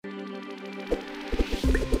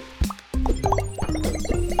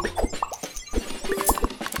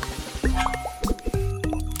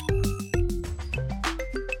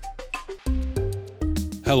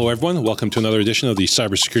Hello, everyone. Welcome to another edition of the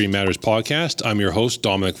Cybersecurity Matters podcast. I'm your host,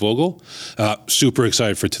 Dominic Vogel. Super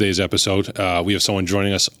excited for today's episode. We have someone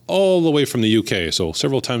joining us all the way from the UK, so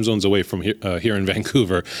several time zones away from here in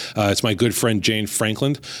Vancouver. It's my good friend, Jane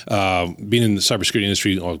Frankland. Been in the cybersecurity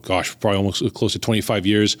industry, probably almost close to 25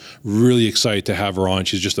 years. Really excited to have her on.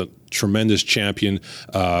 She's just a tremendous champion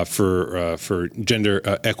for gender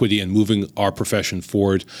equity and moving our profession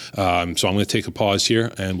forward. So I'm going to take a pause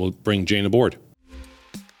here and we'll bring Jane aboard.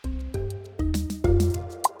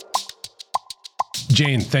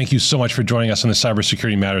 Jane, thank you so much for joining us on the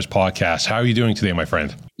Cybersecurity Matters podcast. How are you doing today, my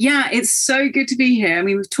friend? Yeah, it's so good to be here. I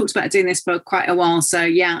mean, we've talked about doing this for quite a while. So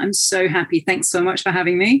yeah, I'm so happy. Thanks so much for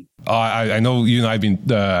having me. I know you and I have been,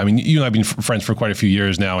 you and I have been friends for quite a few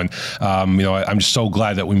years now. And, I'm just so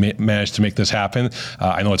glad that we managed to make this happen.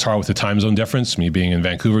 I know it's hard with the time zone difference, me being in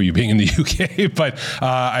Vancouver, you being in the UK, but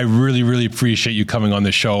I really, really appreciate you coming on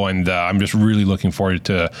the show. And I'm just really looking forward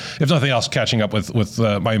to, if nothing else, catching up with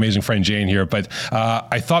my amazing friend Jane here. But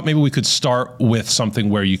I thought maybe we could start with something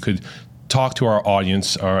where you could talk to our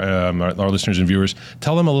audience, our listeners and viewers.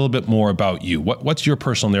 Tell them a little bit more about you. What's your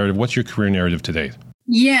personal narrative? What's your career narrative today?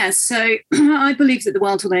 Yeah, so I believe that the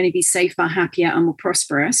world will only be safer, happier, and more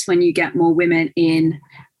prosperous when you get more women in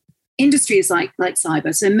industries like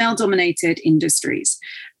cyber, so male-dominated industries.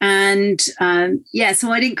 And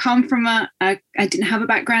so I didn't come from I didn't have a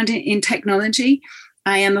background in technology.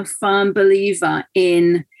 I am a firm believer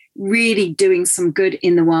in really doing some good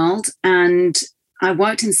in the world. And I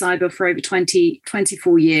worked in cyber for over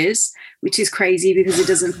 24 years, which is crazy because it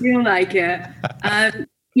doesn't feel like it.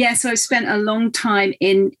 So I've spent a long time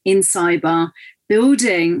in cyber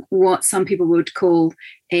building what some people would call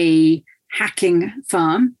a hacking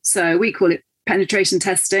firm. So we call it penetration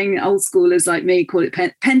testing. Old schoolers like me call it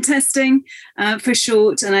pen testing for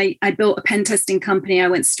short. And I built a pen testing company. I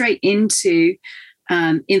went straight into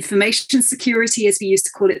information security, as we used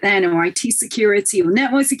to call it then, or IT security or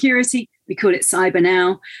network security. We call it cyber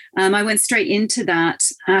now. I went straight into that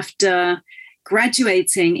after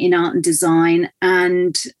graduating in art and design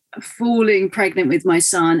and falling pregnant with my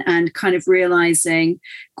son and kind of realizing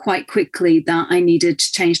quite quickly that I needed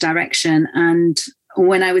to change direction. And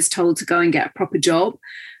when I was told to go and get a proper job,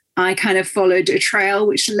 I kind of followed a trail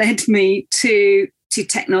which led me to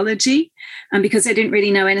technology. And because I didn't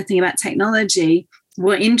really know anything about technology,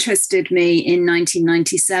 what interested me in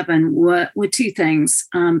 1997 were two things,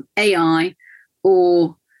 AI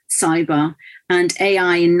or cyber. And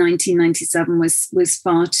AI in 1997 was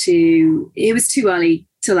it was too early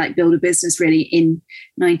to build a business really in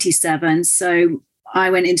 97. So I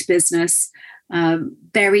went into business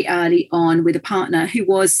very early on with a partner who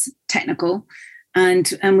was technical,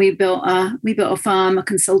 and we built a firm, a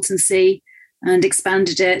consultancy, and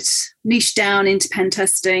expanded it, niched down into pen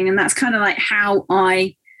testing. And that's kind of like how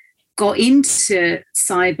I got into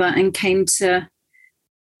cyber and came to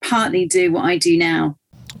partly do what I do now.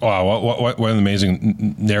 Wow, what an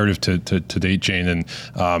amazing narrative to date, Jane.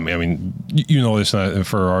 And you know this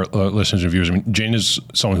for our listeners and viewers. Jane is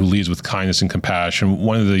someone who leads with kindness and compassion.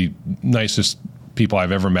 One of the nicest people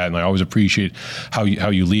I've ever met, and I always appreciate how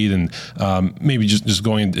you lead. And maybe just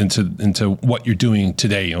going into what you're doing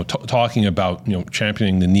today, talking about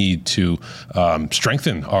championing the need to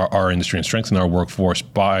strengthen our industry and strengthen our workforce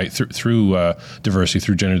through diversity,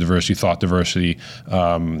 through gender diversity, thought diversity.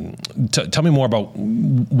 Tell me more about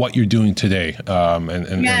what you're doing today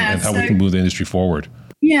and how we can move the industry forward.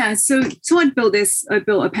 Yeah, so I built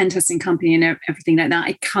a pen testing company and everything like that.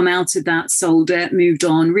 I come out of that, sold it, moved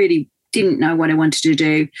on, really didn't know what I wanted to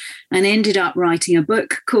do, and ended up writing a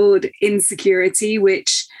book called Insecurity,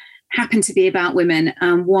 which happened to be about women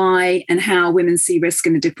and why and how women see risk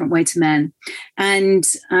in a different way to men. And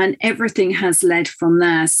everything has led from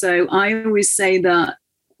there. So I always say that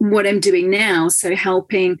what I'm doing now, so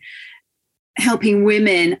helping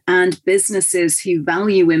women and businesses who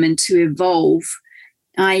value women to evolve,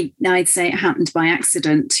 I'd say it happened by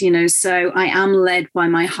accident, so I am led by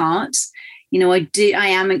my heart. I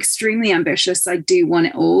am extremely ambitious. I do want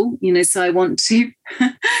it all, so I want to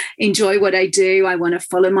enjoy what I do. I want to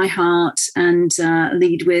follow my heart and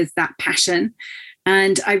lead with that passion.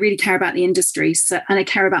 And I really care about the industry. And I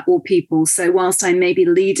care about all people. So whilst I may be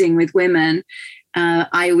leading with women,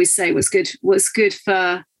 I always say what's good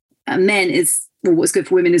for men is, well, what's good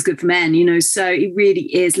for women is good for men, so it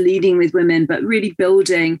really is leading with women, but really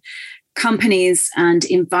building companies and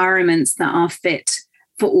environments that are fit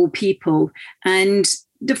for all people. And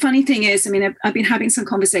the funny thing is, I mean, I've been having some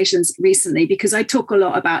conversations recently because I talk a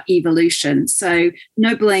lot about evolution. So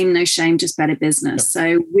no blame, no shame, just better business.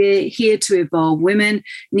 So we're here to evolve. Women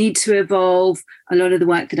need to evolve. A lot of the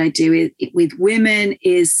work that I do with women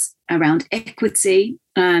is around equity,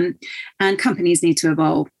 and companies need to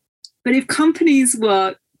evolve. But if companies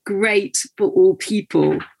were great for all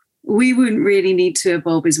people, we wouldn't really need to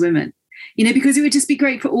evolve as women. Because it would just be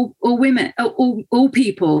great for all women, all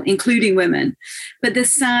people, including women. But the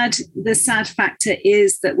sad factor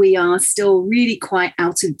is that we are still really quite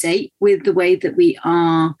out of date with the way that we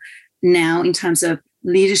are now in terms of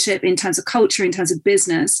leadership, in terms of culture, in terms of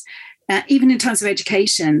business, even in terms of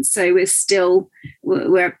education. So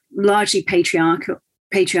we're largely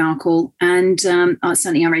patriarchal, and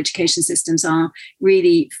certainly our education systems are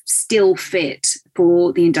really still fit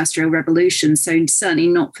for the Industrial Revolution. So certainly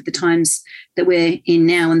not for the times that we're in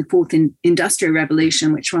now and the fourth Industrial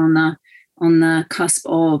Revolution, which we're on the cusp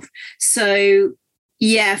of. So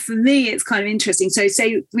yeah, for me, it's kind of interesting. So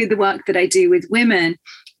say with the work that I do with women,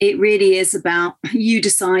 it really is about you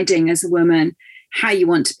deciding as a woman how you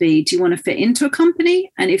want to be. Do you want to fit into a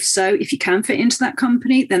company? And if so, if you can fit into that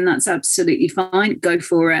company, then that's absolutely fine. Go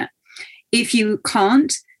for it. If you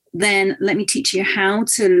can't, then let me teach you how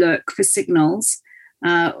to look for signals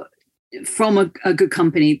from a good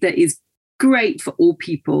company that is great for all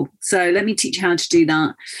people. So let me teach you how to do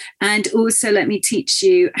that. And also let me teach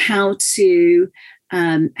you how to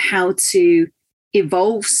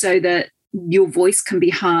evolve so that your voice can be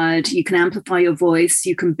heard, you can amplify your voice,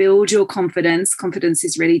 you can build your confidence. Confidence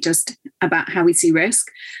is really just about how we see risk.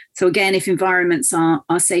 So again, if environments are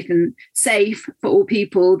safe for all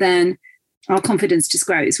people, then our confidence just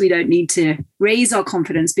grows. We don't need to raise our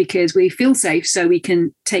confidence because we feel safe, so we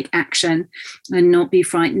can take action and not be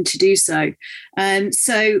frightened to do so.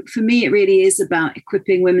 So for me, it really is about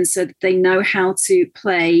equipping women so that they know how to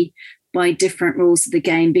play by different rules of the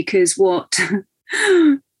game, because what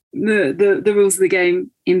the rules of the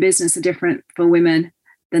game in business are different for women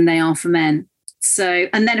than they are for men. So,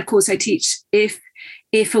 and then of course I teach if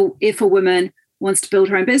a woman wants to build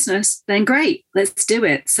her own business, then great, let's do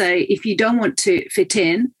it. So if you don't want to fit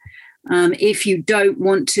in, if you don't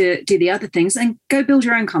want to do the other things, then go build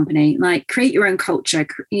your own company, like create your own culture,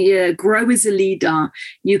 grow as a leader.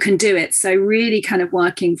 You can do it. So really kind of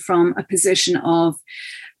working from a position of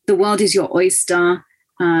the world is your oyster,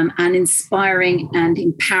 and inspiring and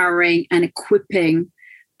empowering and equipping,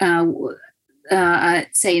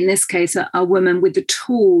 say in this case, a woman with the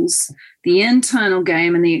tools, the internal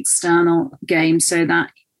game and the external game, so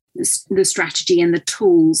that the strategy and the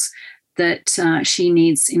tools that she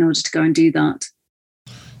needs in order to go and do that.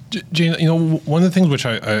 Jane, one of the things which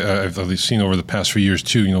I've at least seen over the past few years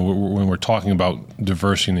too, when we're talking about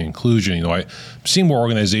diversity and inclusion, I've seen more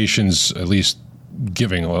organizations, at least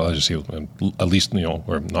giving, well, I'll just say, at least,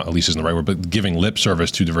 or not at least isn't the right word, but giving lip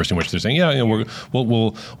service to diversity, in which they're saying,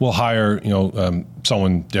 we'll hire,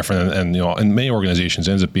 someone different, and many organizations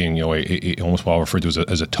ends up being, a almost well referred to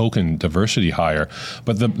as a token diversity hire.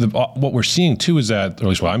 But what we're seeing too is that, or at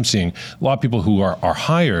least what I'm seeing, a lot of people who are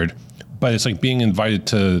hired, but it's like being invited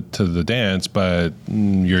to the dance, but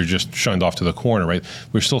you're just shunned off to the corner, right?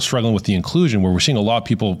 We're still struggling with the inclusion, where we're seeing a lot of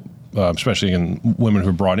people, especially in women who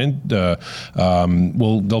are brought in, they'll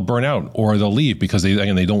burn out or they'll leave because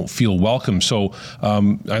they don't feel welcome. So I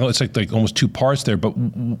know it's like almost two parts there, but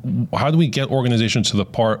how do we get organizations to the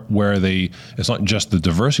part where it's not just the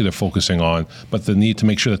diversity they're focusing on, but the need to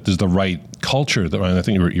make sure that there's the right culture, and I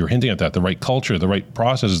think you're hinting at that, the right culture, the right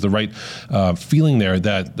processes, the right feeling there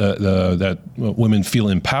that women feel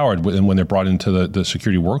empowered when they're brought into the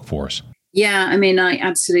security workforce? Yeah, I mean,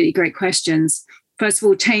 absolutely great questions. First of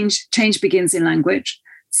all, change begins in language.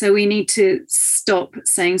 So we need to stop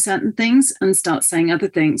saying certain things and start saying other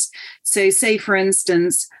things. So say, for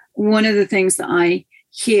instance, one of the things that I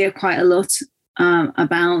hear quite a lot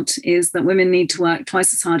about is that women need to work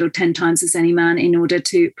twice as hard or 10 times as any man in order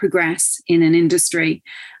to progress in an industry.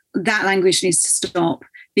 That language needs to stop,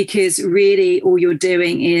 because really all you're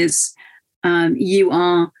doing is you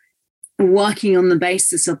are working on the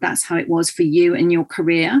basis of that's how it was for you in your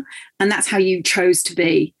career, and that's how you chose to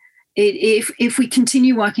be. If we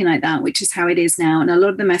continue working like that, which is how it is now, and a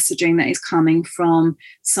lot of the messaging that is coming from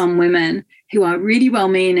some women who are really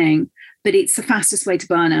well-meaning, but it's the fastest way to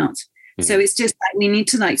burnout. Mm-hmm. So it's just like we need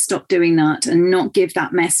to stop doing that and not give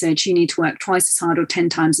that message. You need to work twice as hard or 10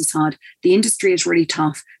 times as hard. The industry is really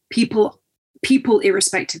tough. People,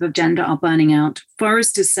 irrespective of gender, are burning out.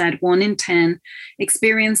 Forrester said 1 in 10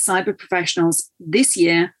 experienced cyber professionals this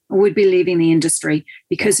year would be leaving the industry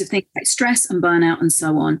because of things like stress and burnout and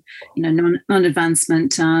so on,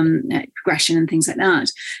 non-advancement, progression and things like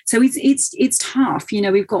that. So it's tough.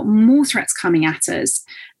 We've got more threats coming at us,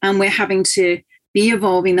 and we're having to be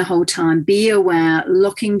evolving the whole time, be aware,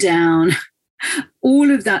 locking down,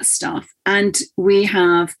 all of that stuff. And we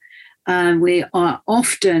are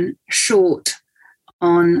often short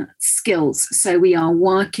on skills. So we are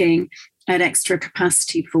working at extra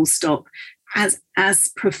capacity, full stop, as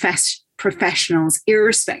professionals,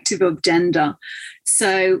 irrespective of gender.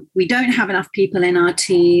 So we don't have enough people in our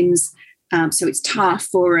teams. So it's tough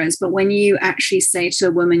for us. But when you actually say to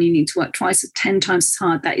a woman, you need to work twice or 10 times as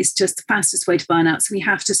hard, that is just the fastest way to burn out. So we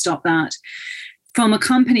have to stop that. From a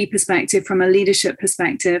company perspective, from a leadership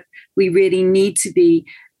perspective, we really need to be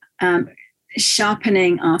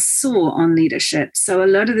sharpening our saw on leadership. So a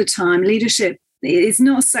lot of the time, leadership is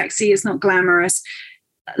not sexy, it's not glamorous.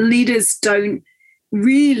 Leaders don't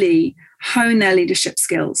really hone their leadership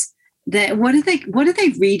skills. What are they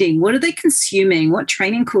reading? What are they consuming? What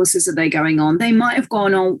training courses are they going on? They might have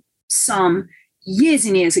gone on some years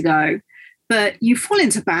and years ago, but you fall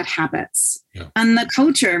into bad habits. Yeah. And the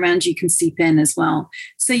culture around you can seep in as well.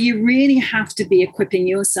 So you really have to be equipping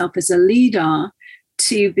yourself as a leader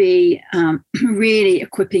to be really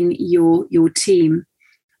equipping your team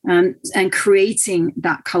and creating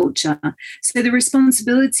that culture. So the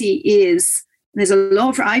responsibility is, there's a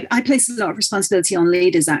lot of, I place a lot of responsibility on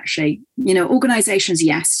leaders, actually. Organizations,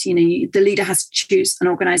 yes, the leader has to choose an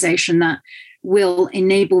organization that will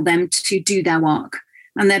enable them to do their work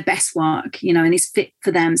and their best work, and is fit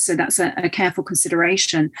for them. So that's a careful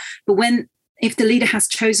consideration. But if the leader has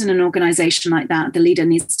chosen an organization like that, the leader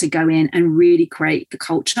needs to go in and really create the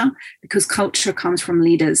culture, because culture comes from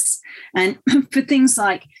leaders. And for things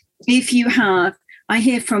like, I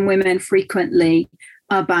hear from women frequently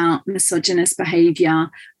about misogynist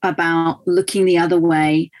behavior, about looking the other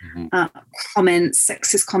way, comments,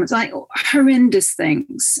 sexist comments, like horrendous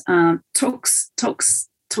things,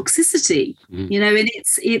 toxicity, and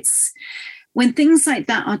it's when things like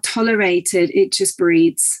that are tolerated, it just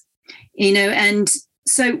breeds. And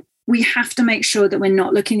so we have to make sure that we're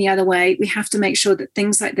not looking the other way. We have to make sure that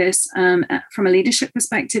things like this, from a leadership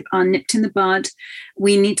perspective, are nipped in the bud.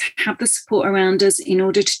 We need to have the support around us in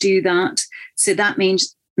order to do that. So that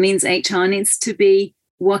means HR needs to be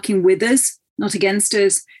working with us, not against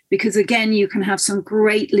us, because again, you can have some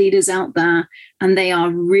great leaders out there and they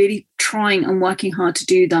are really trying and working hard to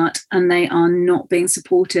do that, and they are not being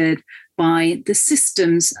supported by the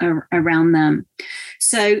systems around them.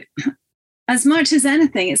 So as much as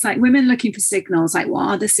anything, it's like women looking for signals, like what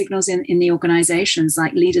are the signals in the organizations,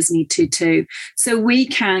 like leaders need to too. So we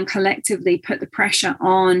can collectively put the pressure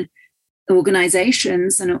on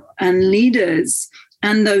organizations and leaders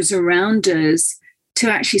and those around us to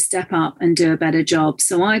actually step up and do a better job.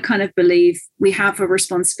 So I kind of believe we have a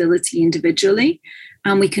responsibility individually,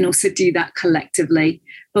 and we can also do that collectively.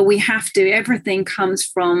 But we have to, everything comes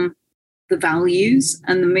from the values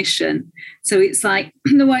and the mission. So it's like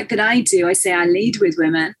the work that I do, I say I lead with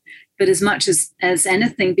women, but as much as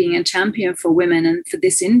anything, being a champion for women and for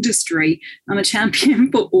this industry, I'm a champion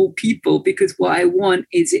for all people, because what I want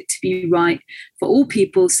is it to be right for all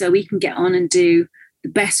people, so we can get on and do the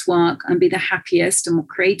best work and be the happiest and more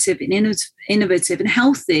creative and innovative and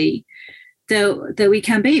healthy that we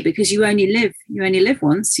can be, because you only live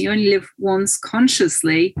once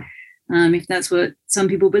consciously, if that's what some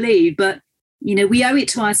people believe. But we owe it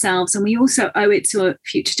to ourselves, and we also owe it to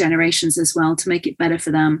future generations as well, to make it better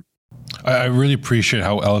for them. I really appreciate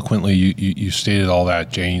how eloquently you stated all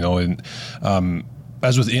that, Jane. And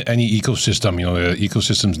as with any ecosystem,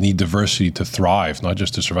 ecosystems need diversity to thrive, not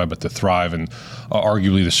just to survive, but to thrive. And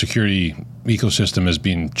arguably, the security ecosystem is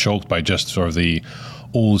being choked by just sort of the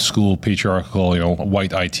old school patriarchal,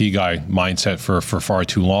 white IT guy mindset for far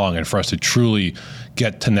too long. And for us to truly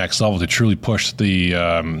get to next level, to truly push the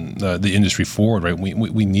industry forward, right?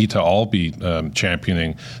 We need to all be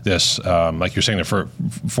championing this, like you're saying,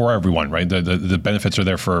 for everyone, right? The benefits are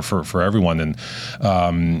there for everyone, and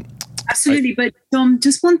absolutely. But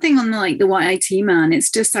just one thing on the white IT man,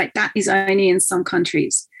 it's just like that is only in some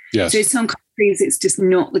countries. Yes. So in some countries, it's just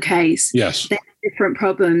not the case. Yes. There are different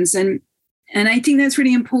problems, and I think that's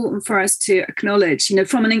really important for us to acknowledge,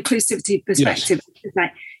 from an inclusivity perspective. Yes.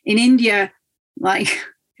 Like in India,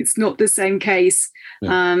 it's not the same case.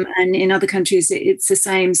 Yeah. And in other countries, it's the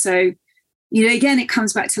same. So, again, it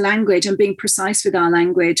comes back to language and being precise with our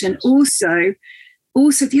language. And also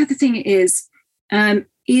the other thing is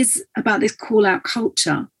about this call out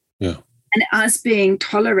culture. Yeah. And us being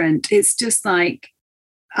tolerant. It's just like,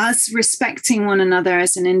 us respecting one another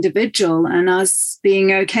as an individual and us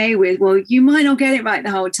being okay with, well, you might not get it right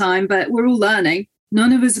the whole time, but we're all learning.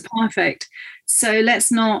 None of us are perfect. So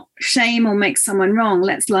let's not shame or make someone wrong.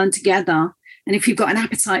 Let's learn together. And if you've got an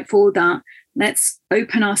appetite for that, let's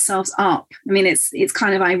open ourselves up. I mean, it's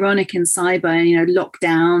kind of ironic in cyber,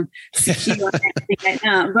 lockdown, secure, everything like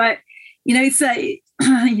that. But, it's a,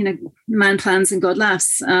 man plans and God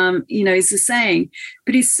laughs, is the saying.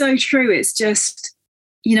 But it's so true. It's just,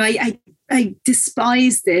 I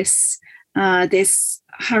despise this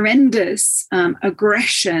horrendous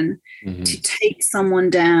aggression to take someone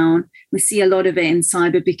down. We see a lot of it in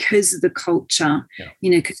cyber because of the culture,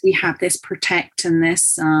 because we have this protect and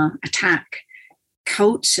this attack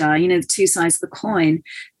culture, the two sides of the coin.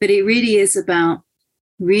 But it really is about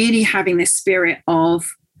really having this spirit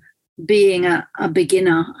of being a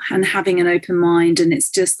beginner and having an open mind. And it's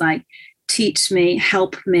just like, teach me,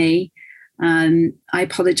 help me. I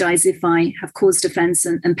apologize if I have caused offense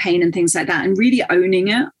and pain and things like that, and really owning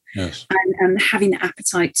it. Yes. And having the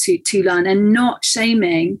appetite to learn and not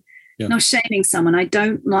shaming someone. I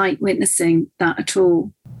don't like witnessing that at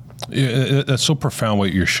all. Yeah, that's so profound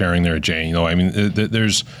what you're sharing there, Jane.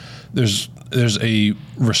 There's a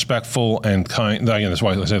respectful and kind. Again, that's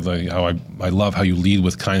why I said how I love how you lead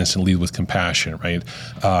with kindness and lead with compassion, right?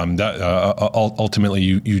 Ultimately,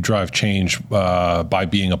 you drive change by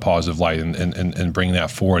being a positive light and bringing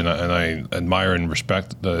that forward. And I admire and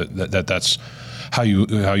respect that's how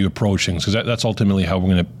you approach things, because that's ultimately how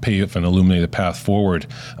we're going to pave and illuminate a path forward.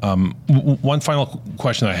 One final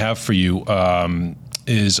question I have for you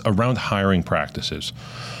is around hiring practices.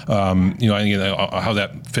 How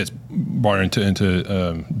that fits more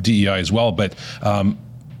into DEI as well. But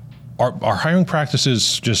are hiring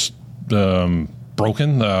practices just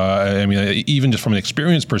broken? Even just from an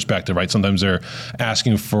experience perspective, right? Sometimes they're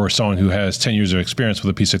asking for someone who has 10 years of experience with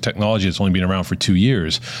a piece of technology that's only been around for 2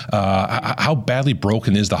 years. How badly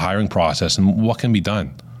broken is the hiring process, and what can be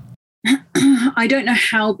done? I don't know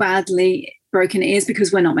how badly broken it is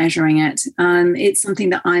because we're not measuring it. It's something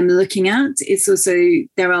that I'm looking at. It's also,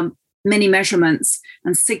 there are many measurements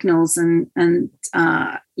and signals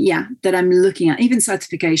that I'm looking at, even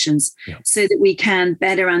certifications, so that we can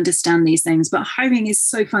better understand these things. But hiring is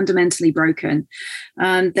so fundamentally broken.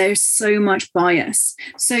 There's so much bias.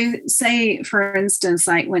 So say, for instance,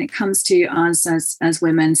 like when it comes to us as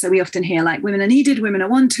women, so we often hear like women are needed, women are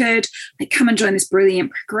wanted, like come and join this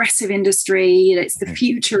brilliant progressive industry. It's the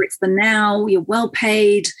future, it's the now, you're well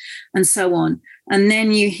paid, and so on. And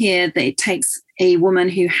then you hear that it takes a woman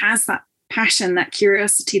who has that passion, that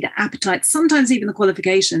curiosity, the appetite, sometimes even the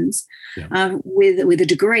qualifications, with a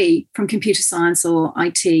degree from computer science or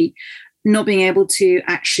IT, not being able to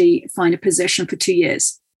actually find a position for 2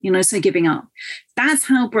 years, so giving up. That's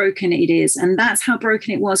how broken it is. And that's how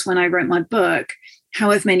broken it was when I wrote my book,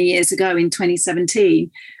 however many years ago in 2017.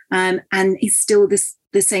 And it's still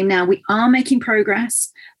the same now. We are making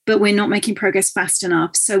progress, but we're not making progress fast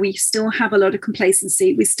enough. So we still have a lot of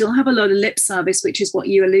complacency. We still have a lot of lip service, which is what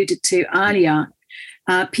you alluded to earlier.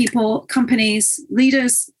 People, companies,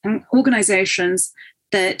 leaders, and organizations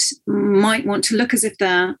that might want to look as if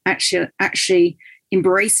they're actually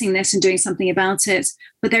embracing this and doing something about it,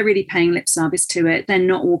 but they're really paying lip service to it. They're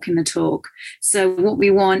not walking the talk. So what we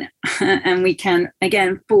want, and we can,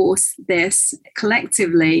 again, force this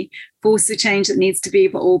collectively, force the change that needs to be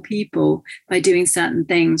for all people by doing certain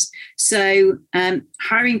things. So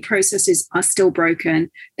hiring processes are still broken.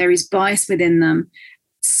 There is bias within them.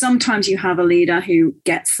 Sometimes you have a leader who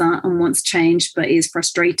gets that and wants change, but is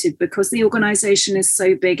frustrated because the organization is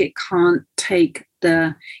so big it can't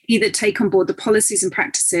either take on board the policies and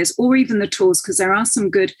practices or even the tools, because there are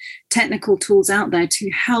some good technical tools out there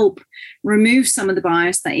to help remove some of the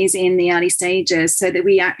bias that is in the early stages so that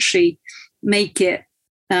we actually make it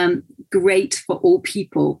great for all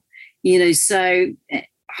people. So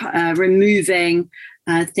removing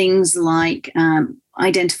things like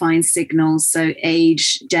identifying signals, so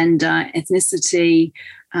age, gender, ethnicity,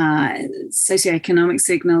 socioeconomic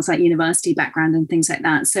signals like university background and things like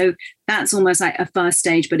that. So that's almost like a first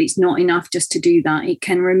stage, but it's not enough just to do that. It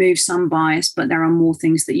can remove some bias, but there are more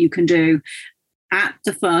things that you can do at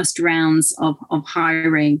the first rounds of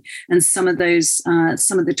hiring. And some of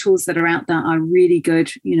the tools that are out there are really good,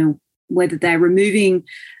 whether they're removing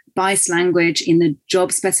biased language in the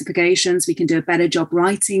job specifications, we can do a better job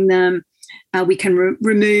writing them. We can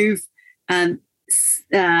remove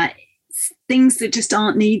things that just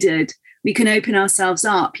aren't needed. We can open ourselves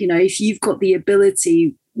up. If you've got the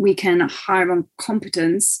ability, we can hire on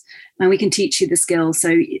competence and we can teach you the skills.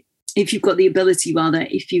 So if you've got the ability,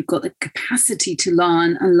 if you've got the capacity to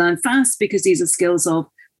learn and learn fast, because these are skills of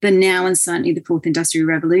the now and certainly the fourth industrial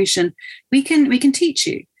revolution, we can teach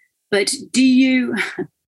you. But do you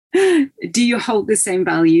hold the same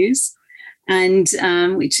values? And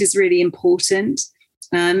which is really important.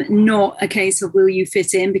 Not a case of will you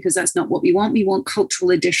fit in, because that's not what we want. We want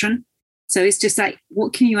cultural addition. So it's just like,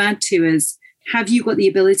 what can you add to us? Have you got the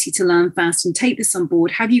ability to learn fast and take this on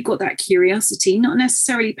board? Have you got that curiosity? Not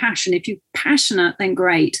necessarily passion. If you're passionate, then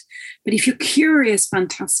great. But if you're curious,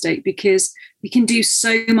 fantastic, because we can do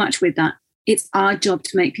so much with that. It's our job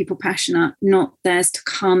to make people passionate, not theirs to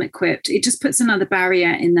come equipped. It just puts another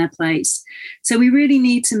barrier in their place. So we really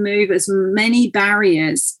need to move as many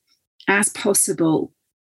barriers as possible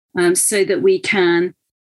so that we can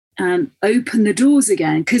open the doors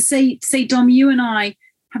again. Because say, Dom, you and I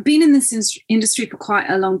have been in this industry for quite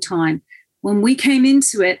a long time. When we came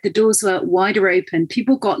into it, the doors were wider open.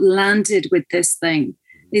 People got landed with this thing.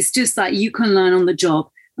 It's just like you can learn on the job.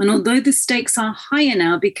 And although the stakes are higher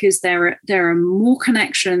now because there are more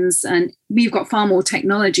connections and we've got far more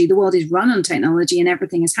technology, the world is run on technology and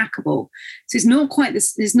everything is hackable. So it's not quite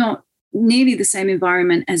this. It's not nearly the same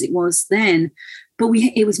environment as it was then, but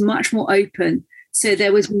it was much more open. So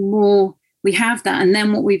there was more. We have that, and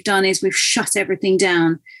then what we've done is we've shut everything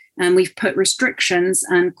down and we've put restrictions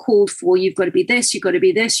and called for you've got to be this, you've got to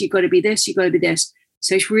be this, you've got to be this, you've got to be this.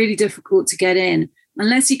 So it's really difficult to get in.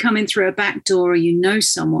 Unless you come in through a back door or you know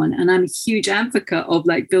someone, and I'm a huge advocate of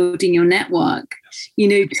like building your network,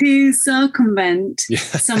 to circumvent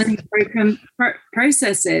some of these broken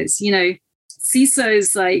processes.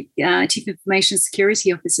 CISOs, like Chief Information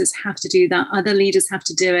Security Officers, have to do that. Other leaders have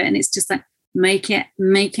to do it, and it's just like make it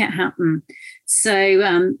happen.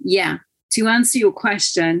 So to answer your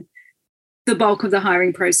question, the bulk of the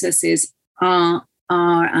hiring processes are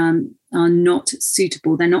not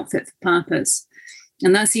suitable. They're not fit for purpose.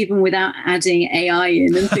 And that's even without adding AI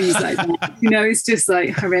in and things like that. It's just like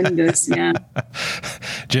horrendous. Yeah.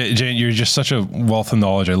 Jane, you're just such a wealth of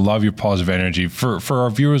knowledge. I love your positive energy. For our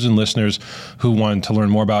viewers and listeners who want to learn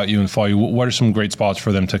more about you and follow you, what are some great spots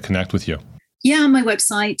for them to connect with you? Yeah, my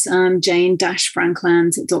website,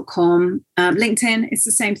 jane-frankland.com. LinkedIn, it's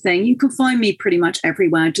the same thing. You can find me pretty much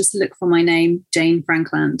everywhere. Just look for my name, Jane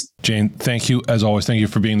Frankland. Jane, thank you as always. Thank you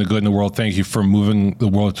for being the good in the world. Thank you for moving the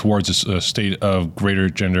world towards a state of greater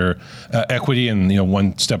gender equity. And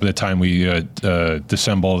one step at a time, we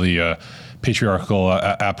disassemble the patriarchal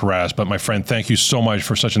apparatus. But my friend, thank you so much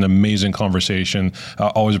for such an amazing conversation.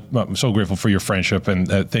 Always so grateful for your friendship. And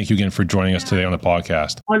thank you again for joining us today on the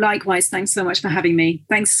podcast. Oh, likewise. Thanks so much for having me.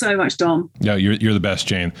 Thanks so much, Dom. Yeah, you're the best,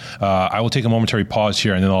 Jane. I will take a momentary pause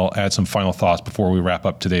here and then I'll add some final thoughts before we wrap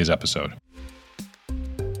up today's episode.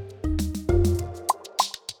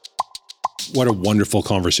 What a wonderful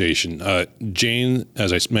conversation. Jane,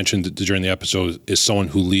 as I mentioned during the episode, is someone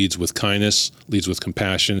who leads with kindness, leads with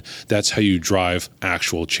compassion. That's how you drive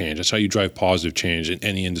actual change. That's how you drive positive change in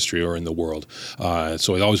any industry or in the world.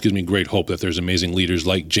 So it always gives me great hope that there's amazing leaders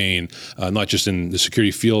like Jane, not just in the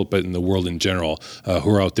security field, but in the world in general,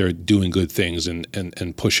 who are out there doing good things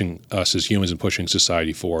and pushing us as humans and pushing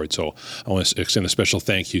society forward. So I want to extend a special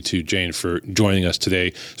thank you to Jane for joining us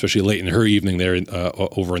today, especially late in her evening there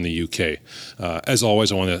over in the UK. As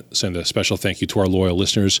always, I want to send a special thank you to our loyal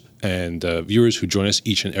listeners and viewers who join us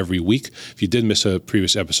each and every week. If you did miss a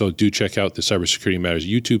previous episode, do check out the Cybersecurity Matters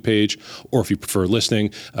YouTube page, or if you prefer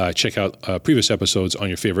listening, check out previous episodes on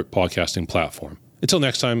your favorite podcasting platform. Until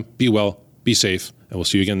next time, be well, be safe, and we'll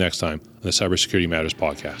see you again next time on the Cybersecurity Matters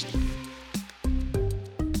podcast.